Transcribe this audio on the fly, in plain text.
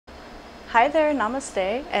Hi there,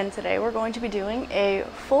 namaste, and today we're going to be doing a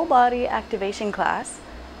full body activation class.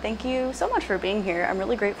 Thank you so much for being here. I'm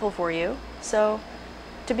really grateful for you. So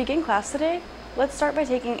to begin class today, let's start by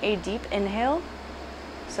taking a deep inhale.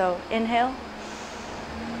 So inhale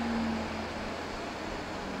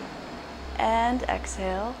and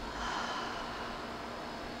exhale.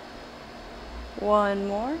 One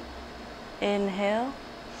more. Inhale,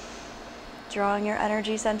 drawing your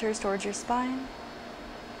energy centers towards your spine.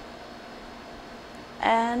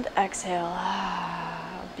 And exhale.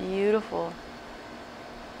 Beautiful.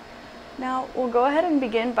 Now we'll go ahead and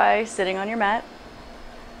begin by sitting on your mat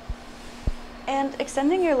and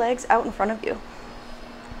extending your legs out in front of you.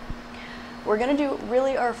 We're going to do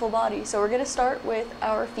really our full body, so we're going to start with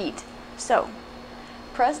our feet. So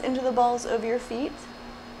press into the balls of your feet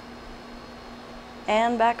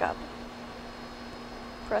and back up.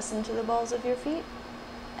 Press into the balls of your feet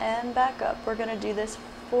and back up. We're going to do this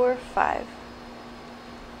for 5,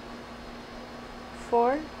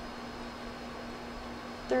 4,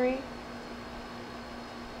 3,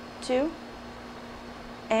 2,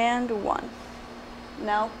 and 1.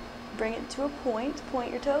 Now bring it to a point.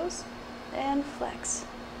 Point your toes and flex.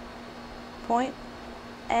 Point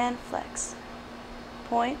and flex.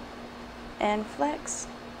 Point and flex.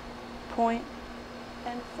 Point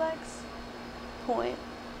and flex. Point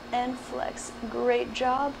and flex. Great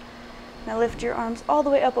job. Now lift your arms all the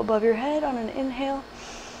way up above your head on an inhale.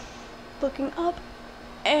 Looking up.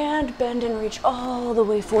 And bend and reach all the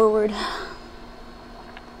way forward.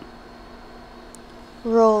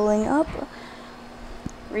 Rolling up.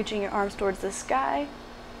 Reaching your arms towards the sky.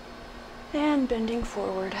 And bending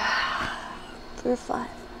forward for 5.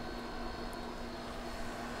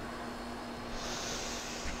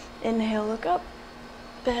 Inhale, look up.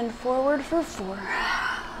 Bend forward for 4.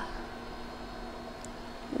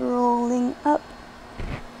 Rolling up.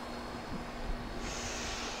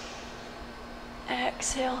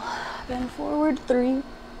 Exhale, bend forward, 3.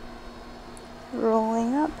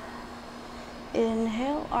 Rolling up.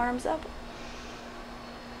 Inhale, arms up.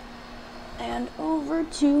 And over,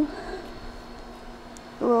 2.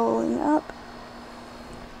 Rolling up.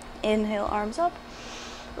 Inhale, arms up.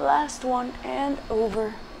 Last one, and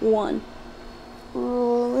over, 1.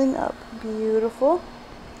 Rolling up. Beautiful.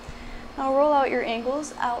 Now roll out your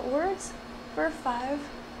ankles outwards for 5,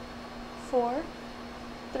 4,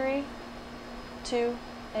 3, 2,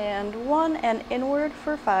 and 1, and inward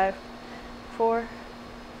for 5, 4,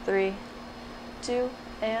 3, 2,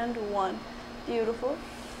 and 1. Beautiful.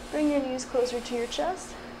 Bring your knees closer to your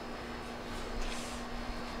chest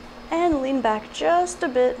and lean back just a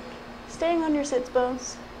bit, staying on your sits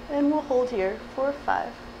bones, and we'll hold here for 5,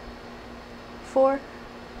 4,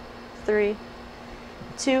 3,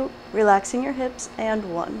 2, relaxing your hips,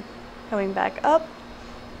 and 1. Coming back up.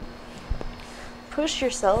 Push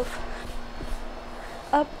yourself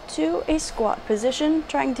up to a squat position,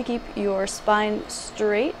 trying to keep your spine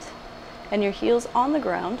straight and your heels on the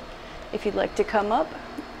ground. If you'd like to come up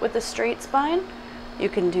with a straight spine, you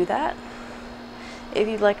can do that. If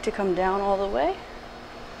you'd like to come down all the way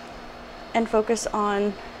and focus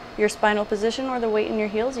on your spinal position or the weight in your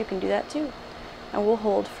heels, you can do that too. And we'll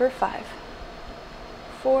hold for 5,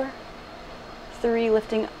 4, 3,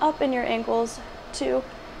 lifting up in your ankles, 2,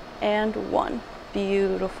 and 1.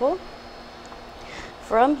 Beautiful.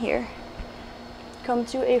 From here, come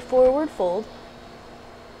to a forward fold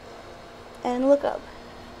and look up.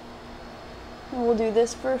 And we'll do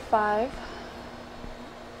this for 5.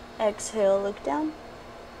 Exhale, look down.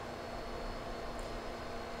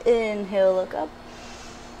 Inhale, look up.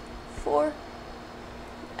 4.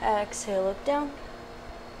 Exhale, look down.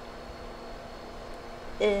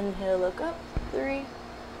 Inhale, look up. 3.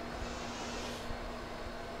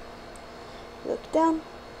 Look down.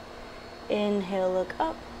 Inhale, look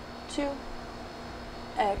up. 2.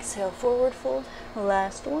 Exhale, forward fold.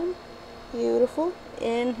 Last one. Beautiful.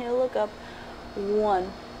 Inhale, look up. 1.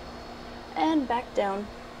 And back down.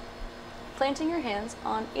 Planting your hands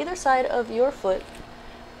on either side of your foot.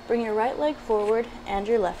 Bring your right leg forward and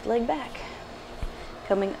your left leg back.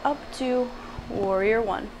 Coming up to Warrior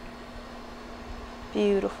 1.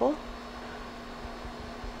 Beautiful.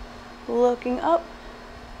 Looking up.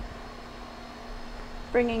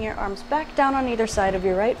 Bringing your arms back down on either side of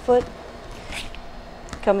your right foot.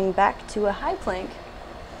 Coming back to a high plank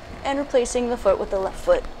and replacing the foot with the left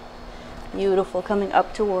foot. Beautiful. Coming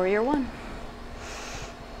up to Warrior 1.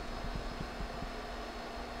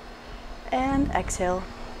 And exhale.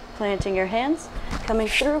 Planting your hands, coming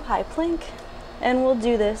through high plank, and we'll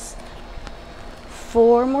do this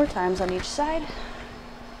 4 more times on each side.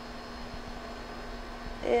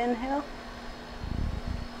 Inhale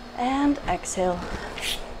And exhale,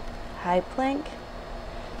 high plank.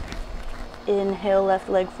 Inhale, left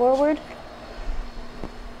leg forward.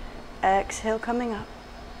 Exhale, coming up.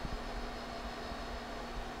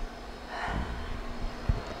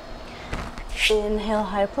 Inhale,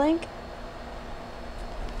 high plank.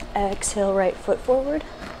 Exhale, right foot forward.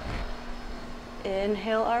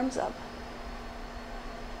 Inhale, arms up.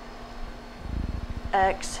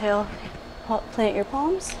 Exhale, plant your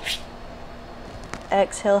palms.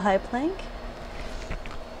 Exhale, high plank.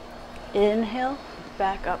 Inhale,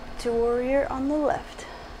 back up to warrior on the left.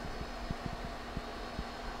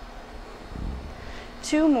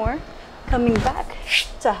 2 more. Coming back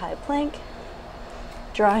to high plank.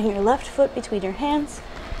 Drawing your left foot between your hands.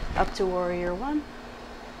 Up to warrior 1.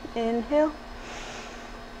 Inhale.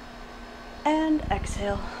 And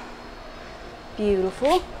exhale.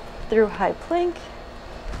 Beautiful. Through high plank.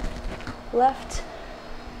 Left.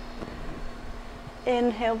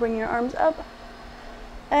 Inhale, bring your arms up.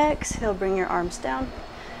 Exhale, bring your arms down.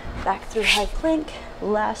 Back through high plank.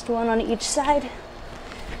 Last one on each side.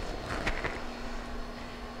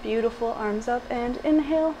 Beautiful, arms up and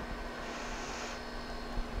inhale.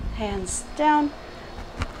 Hands down.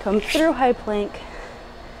 Come through high plank.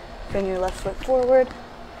 Bring your left foot forward.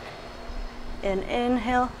 And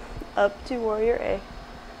inhale, up to warrior A.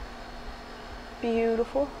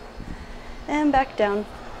 Beautiful. And back down.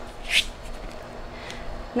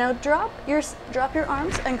 Now drop your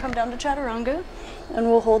arms and come down to chaturanga, and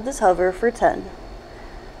we'll hold this hover for 10,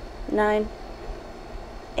 9,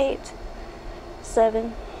 8,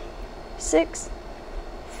 7, 6,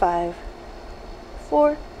 5,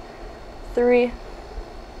 4, 3,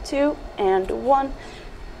 2, and 1.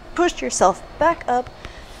 Push yourself back up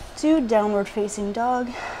to downward facing dog,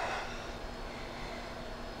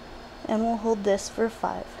 and we'll hold this for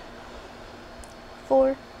 5,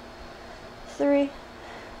 4, 3,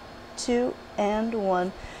 2, and 1.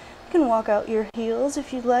 You can walk out your heels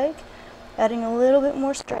if you'd like, adding a little bit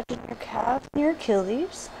more stretch in your calf and your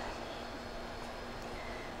Achilles.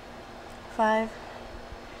 5,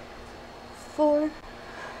 4,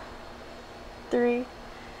 3,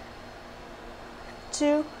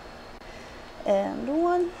 2, and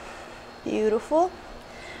 1. Beautiful.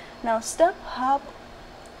 Now step, hop,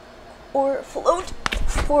 or float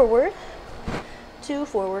forward to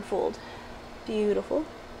forward fold. Beautiful.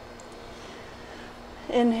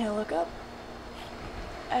 Inhale, look up.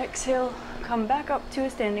 Exhale, come back up to a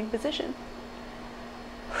standing position.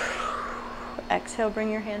 Exhale,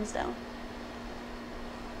 bring your hands down.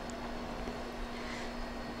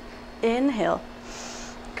 Inhale,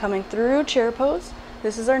 coming through chair pose.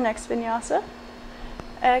 This is our next vinyasa.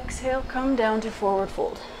 Exhale, come down to forward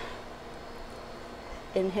fold.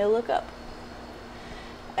 Inhale, look up.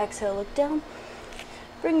 Exhale, look down.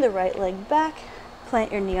 Bring the right leg back.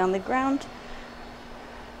 Plant your knee on the ground.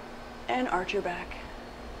 And arch your back.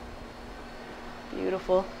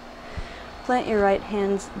 Beautiful. Plant your right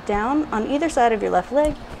hands down on either side of your left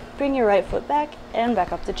leg. Bring your right foot back and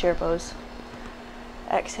back up to chair pose.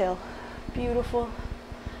 Exhale. Beautiful.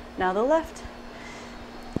 Now the left.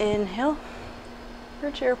 Inhale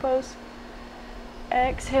for chair pose.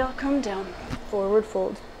 Exhale, come down. Forward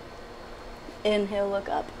fold. Inhale, look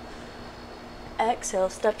up. Exhale,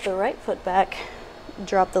 step the right foot back.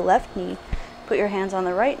 Drop the left knee. Put your hands on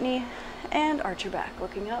the right knee and arch your back,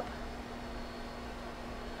 looking up.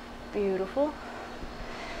 Beautiful.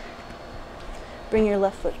 Bring your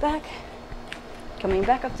left foot back, coming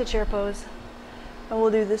back up to chair pose. And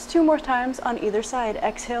we'll do this 2 more times on either side.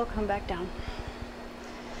 Exhale, come back down.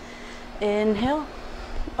 Inhale,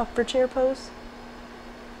 up for chair pose.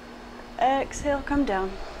 Exhale, come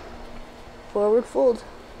down. Forward fold.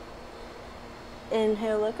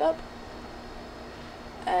 Inhale, look up.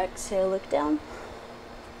 Exhale, look down.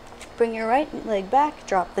 Bring your right leg back,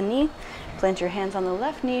 drop the knee, plant your hands on the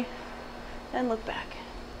left knee, and look back.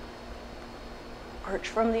 Arch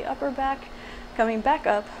from the upper back, coming back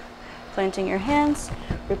up, planting your hands,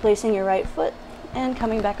 replacing your right foot, and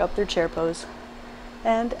coming back up through chair pose.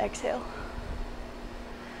 And exhale.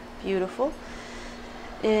 Beautiful.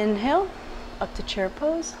 Inhale, up to chair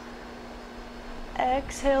pose.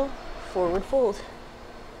 Exhale, forward fold.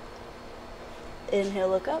 Inhale,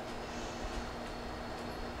 look up.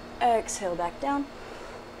 Exhale, back down.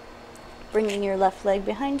 Bringing your left leg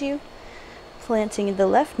behind you, planting the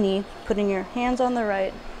left knee, putting your hands on the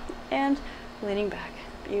right, and leaning back.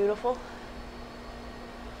 Beautiful.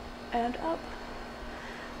 And up.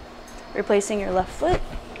 Replacing your left foot.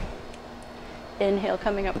 Inhale,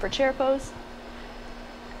 coming up for chair pose.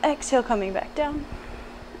 Exhale, coming back down.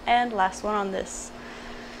 And last one on this.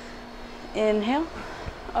 Inhale,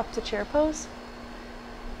 up to chair pose.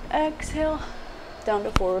 Exhale, down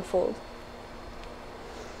to forward fold.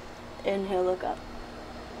 Inhale, look up.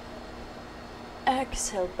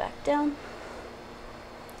 Exhale, back down.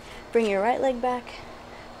 Bring your right leg back,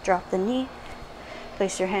 drop the knee,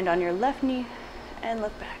 place your hand on your left knee, and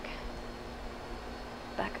look back.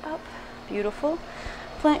 Back up, beautiful.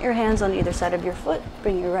 Plant your hands on either side of your foot,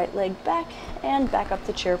 bring your right leg back, and back up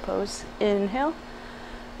to chair pose. Inhale,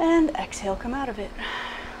 and exhale, come out of it.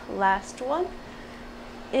 Last one.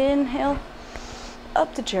 Inhale,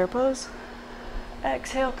 up to chair pose.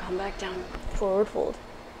 Exhale, come back down, forward fold.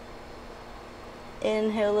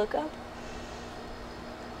 Inhale, look up.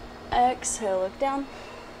 Exhale, look down.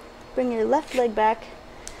 Bring your left leg back,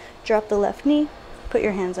 drop the left knee, put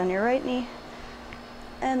your hands on your right knee,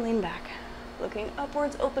 and lean back. Looking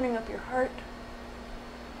upwards, opening up your heart.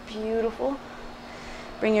 Beautiful.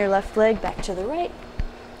 Bring your left leg back to the right.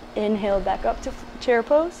 Inhale, back up to chair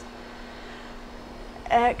pose.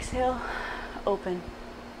 Exhale, open.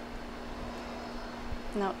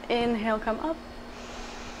 Now inhale, come up.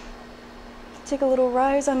 Take a little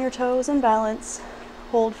rise on your toes and balance.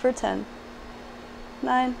 Hold for 10,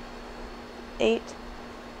 9, 8,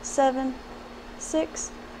 7,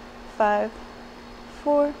 6, 5,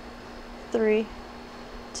 4, 3,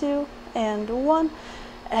 2, and 1.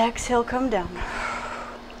 Exhale, come down.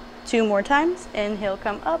 2 more times. Inhale,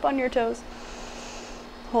 come up on your toes.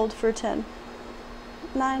 Hold for 10,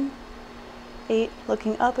 9, 8,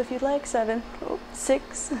 looking up if you'd like, 7,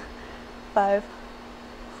 6, 5,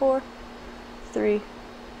 4, 3,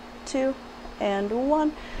 2, and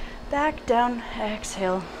 1. Back down,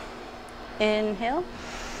 exhale. Inhale.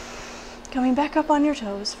 Coming back up on your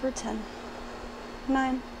toes for 10,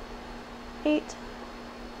 9, 8,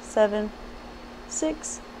 7,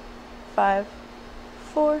 6, 5,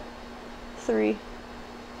 4, 3,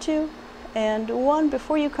 2, and 1.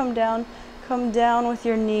 Before you come down with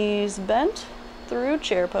your knees bent through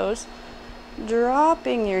chair pose,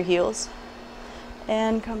 dropping your heels,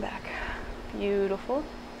 and come back. Beautiful.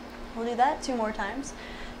 We'll do that 2 more times.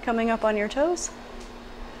 Coming up on your toes,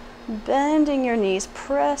 bending your knees,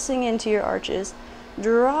 pressing into your arches,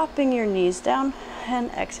 dropping your knees down, and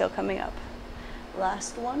exhale, coming up.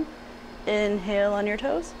 Last one. Inhale on your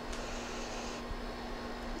toes.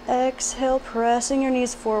 Exhale, pressing your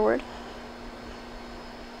knees forward.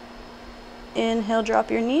 Inhale,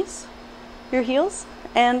 drop your knees, your heels,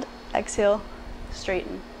 and exhale,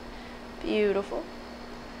 straighten. Beautiful.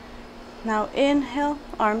 Now inhale,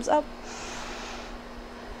 arms up.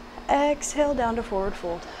 Exhale, down to forward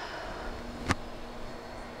fold.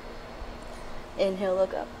 Inhale,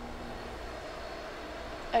 look up.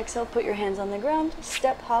 Exhale, put your hands on the ground.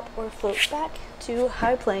 Step, hop, or float back to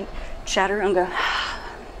high plank, chaturanga.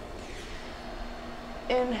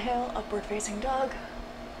 Inhale, upward facing dog.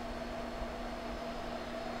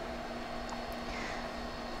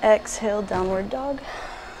 Exhale, downward dog.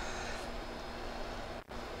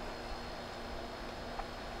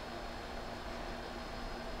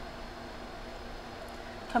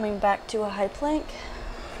 Coming back to a high plank.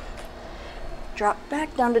 Drop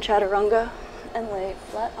back down to chaturanga and lay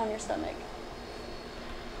flat on your stomach.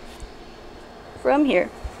 From here,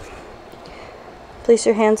 place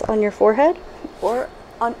your hands on your forehead or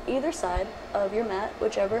on either side of your mat,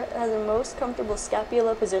 whichever has the most comfortable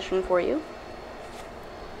scapula position for you.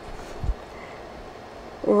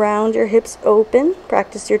 Round your hips open,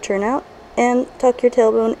 practice your turnout, and tuck your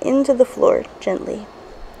tailbone into the floor gently.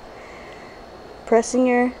 Pressing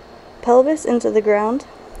your pelvis into the ground,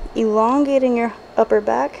 elongating your upper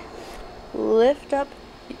back, lift up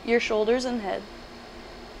your shoulders and head.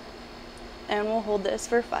 And we'll hold this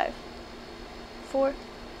for 5, 4,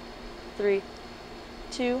 3,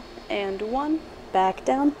 2, and 1. Back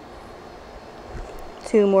down.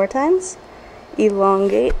 2 more times.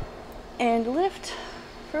 Elongate and lift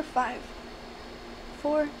for 5,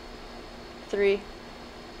 4, 3,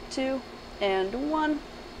 2, and 1.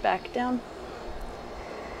 Back down.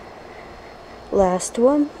 Last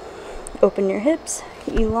one. Open your hips,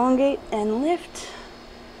 elongate and lift.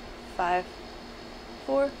 5,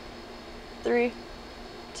 4, 3,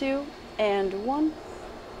 2, and 1.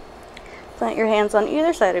 Plant your hands on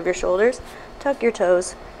either side of your shoulders, tuck your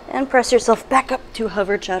toes, and press yourself back up to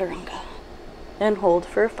hover chaturanga. And hold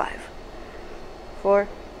for 5, 4,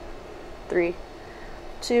 3,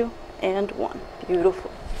 2, and 1.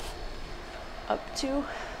 Beautiful. Up to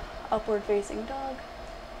upward facing dog.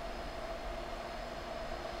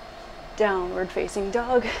 Downward facing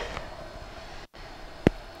dog.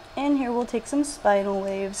 And here we'll take some spinal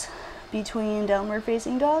waves between downward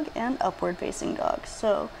facing dog and upward facing dog.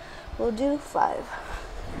 So we'll do 5.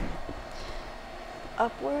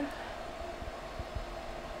 Upward.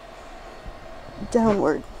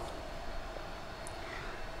 downward.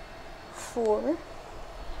 4,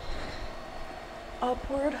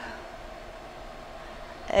 upward.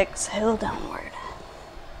 Exhale, downward.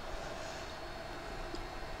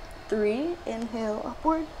 3, inhale,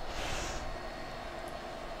 upward.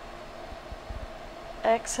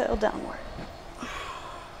 Exhale, downward.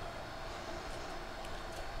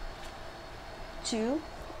 2,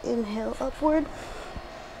 inhale, upward.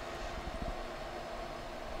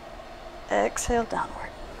 Exhale, downward.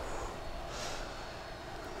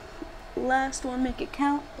 Last one, make it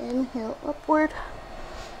count. Inhale, upward.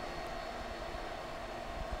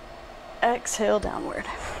 Exhale, downward.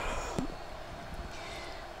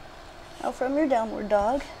 Now from your downward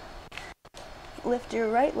dog, lift your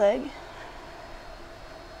right leg,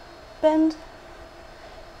 bend,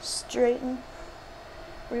 straighten,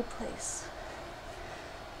 replace.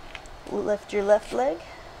 Lift your left leg,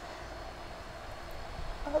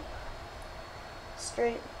 up,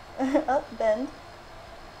 straight, up, bend,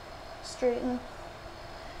 straighten,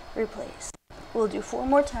 replace. We'll do 4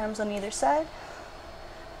 more times on either side.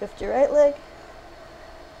 Lift your right leg,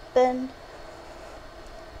 bend,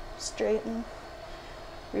 straighten,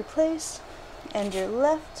 replace, and your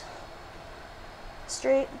left,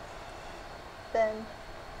 straight, bend,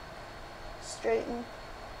 straighten,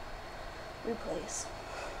 replace.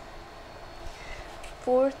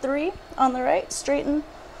 4, 3 on the right, straighten,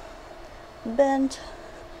 bend,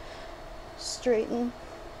 straighten,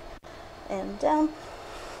 and down.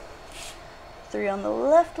 3 on the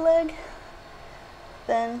left leg,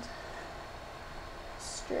 bend,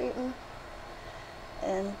 straighten,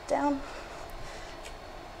 and down.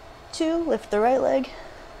 2, lift the right leg,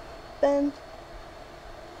 bend,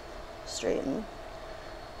 straighten,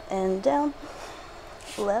 and down.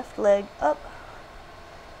 Left leg up,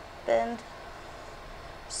 bend,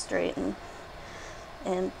 straighten,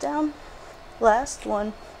 and down. Last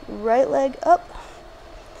one, right leg up,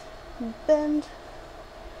 bend,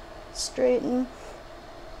 straighten,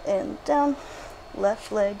 and down.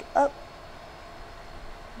 Left leg up,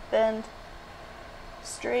 bend,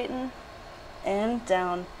 straighten, and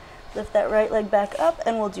down. Lift that right leg back up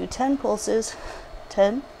and we'll do 10 pulses.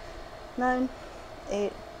 10, 9,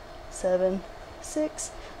 8, 7,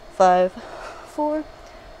 6, 5, 4,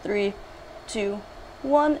 3, 2,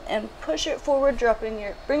 1, and push it forward,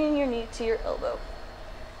 bringing your knee to your elbow.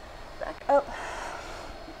 Back up,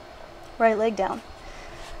 right leg down.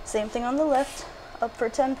 Same thing on the left, up for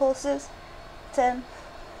 10 pulses. 10,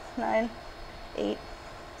 9, 8,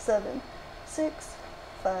 7, 6,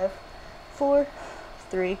 5, 4,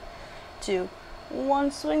 3, 2,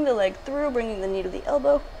 1. Swing the leg through, bringing the knee to the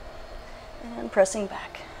elbow, and pressing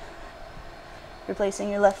back. Replacing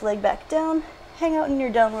your left leg back down. Hang out in your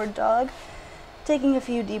downward dog, taking a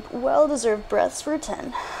few deep, well-deserved breaths for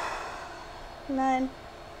 10, 9,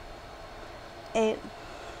 8,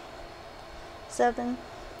 7,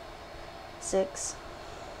 6,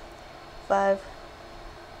 5,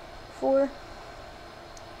 4,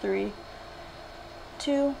 3,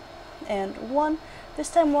 2, and 1. This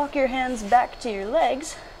time walk your hands back to your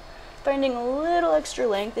legs, finding a little extra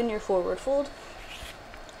length in your forward fold.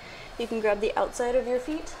 You can grab the outside of your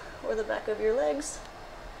feet or the back of your legs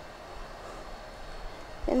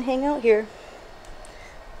and hang out here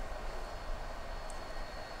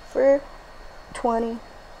for 20,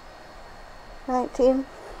 19,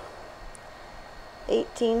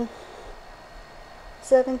 18,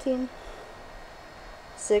 17,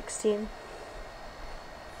 16,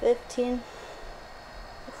 15,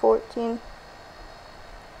 14,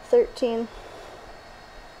 13,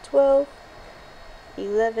 12,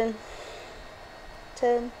 11,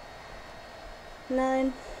 10,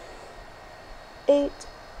 9, 8,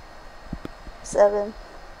 7,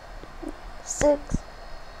 6,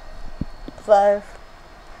 5,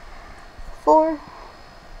 4,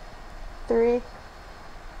 3,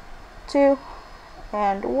 2,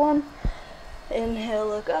 and 1. Inhale,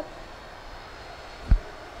 look up.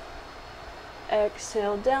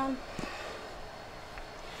 Exhale, down.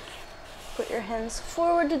 Put your hands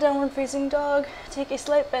forward to downward facing dog. Take a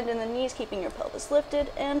slight bend in the knees, keeping your pelvis lifted,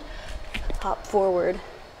 and hop forward.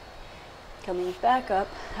 Coming back up,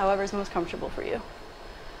 however is most comfortable for you.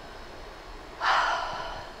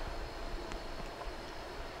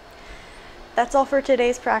 That's all for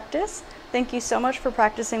today's practice. Thank you so much for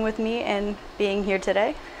practicing with me and being here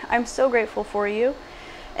today. I'm so grateful for you.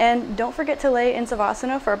 And don't forget to lay in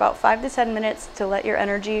Savasana for about 5 to 10 minutes to let your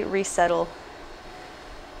energy resettle.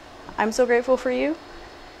 I'm so grateful for you,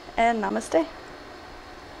 and namaste.